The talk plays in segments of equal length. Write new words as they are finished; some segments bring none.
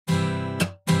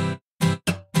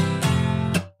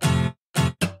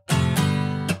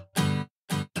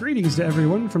Greetings to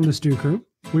everyone from the Stew Crew.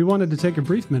 We wanted to take a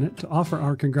brief minute to offer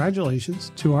our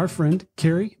congratulations to our friend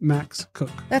KERRY Max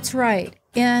Cook. That's right.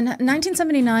 In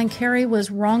 1979, KERRY was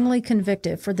wrongly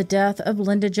convicted for the death of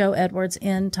Linda Jo Edwards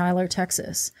in Tyler,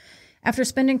 Texas. After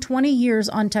spending 20 years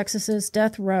on Texas's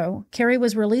death row, KERRY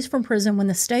was released from prison when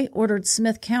the state ordered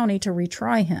Smith County to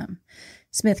retry him.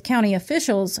 Smith County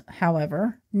officials,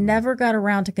 however, never got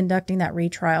around to conducting that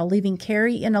retrial, leaving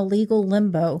KERRY in a legal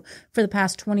limbo for the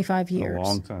past 25 years. A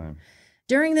long time.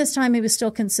 During this time, he was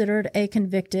still considered a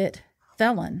convicted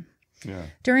felon, Yeah.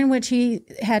 during which he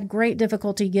had great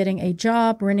difficulty getting a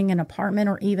job, renting an apartment,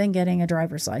 or even getting a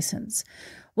driver's license.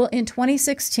 Well, in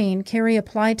 2016, KERRY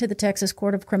applied to the Texas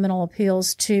Court of Criminal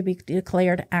Appeals to be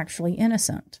declared actually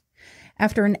innocent.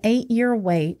 After an 8-year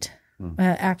wait,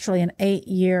 actually an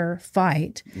 8-year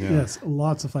fight. Yeah. Yes,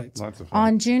 lots of fights. Lots of fun.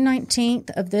 On June 19th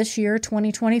of this year,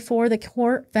 2024, the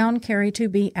court found KERRY to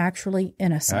be actually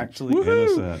innocent. Actually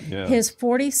innocent, yeah. His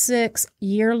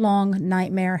 46-year-long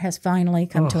nightmare has finally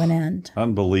come to an end.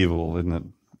 Unbelievable, isn't it?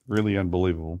 Really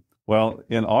unbelievable. Well,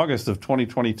 in August of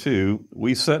 2022,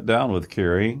 we sat down with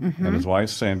KERRY and his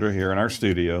wife, Sandra, here in our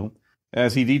studio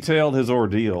as he detailed his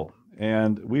ordeal.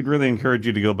 And we'd really encourage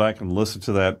you to go back and listen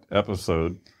to that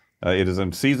episode. It is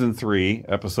in Season 3,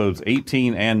 Episodes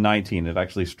 18 and 19. It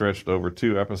actually stretched over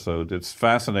 2 episodes. It's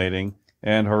fascinating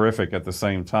and horrific at the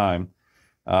same time.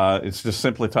 It's just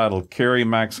simply titled KERRY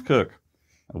Max Cook.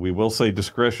 We will say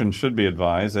discretion should be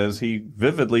advised, as he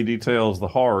vividly details the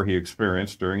horror he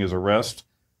experienced during his arrest,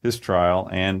 his trial,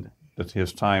 and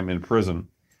his time in prison.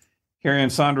 KERRY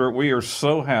and Sandra, we are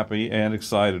so happy and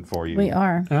excited for you. We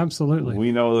are. Absolutely.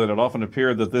 We know that it often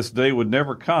appeared that this day would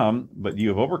never come, but you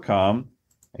have overcome,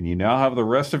 and you now have the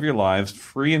rest of your lives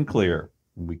free and clear.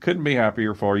 And we couldn't be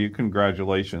happier for you.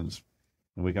 Congratulations.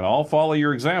 And we can all follow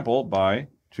your example by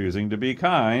choosing to be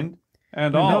kind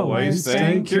and always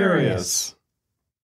staying curious.